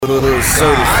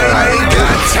I ain't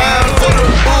got time for the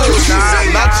bullshit.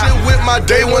 I'm out here with my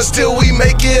day ones till we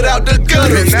make it out the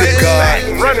gutter.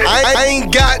 I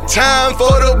ain't got time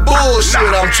for the bullshit.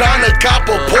 I'm trying to cop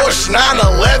a Porsche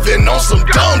 911 on some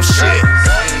dumb shit.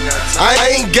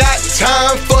 I ain't got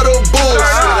time for the bullshit.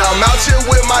 I'm out here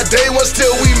with my day ones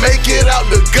till we make it out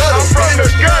the gutter.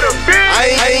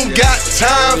 I ain't got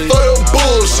time for the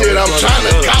bullshit. I'm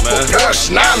trying to cop a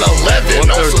Porsche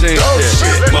 911 on some dumb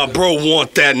shit. My bro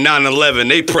want that 911,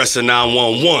 they pressing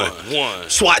 911.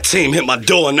 SWAT team hit my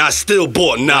door and I still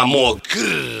bought 9 more.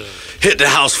 Hit the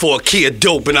house for a key of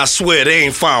dope and I swear they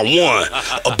ain't found one.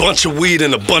 A bunch of weed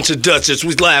and a bunch of Dutchess,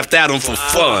 we laughed at them for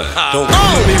fun. Don't come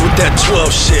at me with that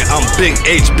 12 shit, I'm Big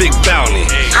H, Big Bounty.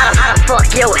 How the fuck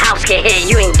your house get here?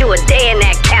 You ain't do a day in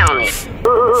that county.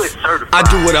 I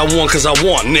do what I want cause I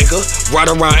want, nigga. Ride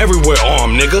around everywhere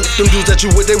armed, nigga. Them dudes that you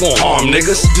with, they won't harm,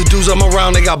 niggas. The dudes I'm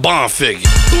around, they got bond figures.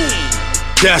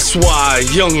 That's why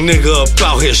young nigga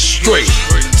about here straight.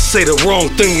 Say the wrong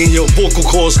thing and your vocal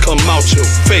cords come out your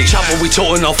face. Chopper we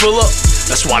totin' I'll fill up.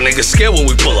 That's why niggas scared when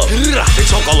we pull up. They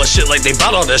talk all that shit like they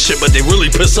bout all that shit, but they really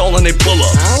piss all and they pull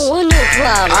up. I don't want no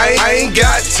problem. I ain't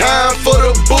got time for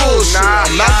the bullshit.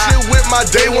 I'm out here with my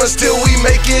day ones till we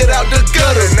make it out the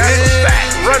gutter.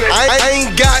 I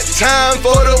ain't got time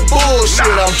for the bullshit.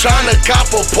 I'm trying to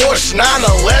cop a Porsche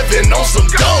 911 on some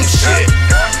dumb shit.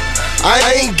 I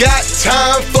ain't got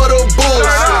time for the bullshit.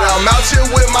 I'm out here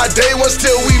with my day ones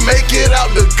till we make it out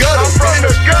the gutter.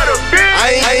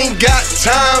 I ain't got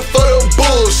time for the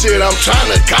bullshit. I'm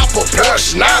trying to cop a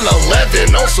Porsche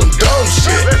 911 on some dumb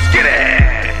shit. Let's get it.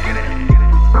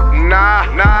 Nah.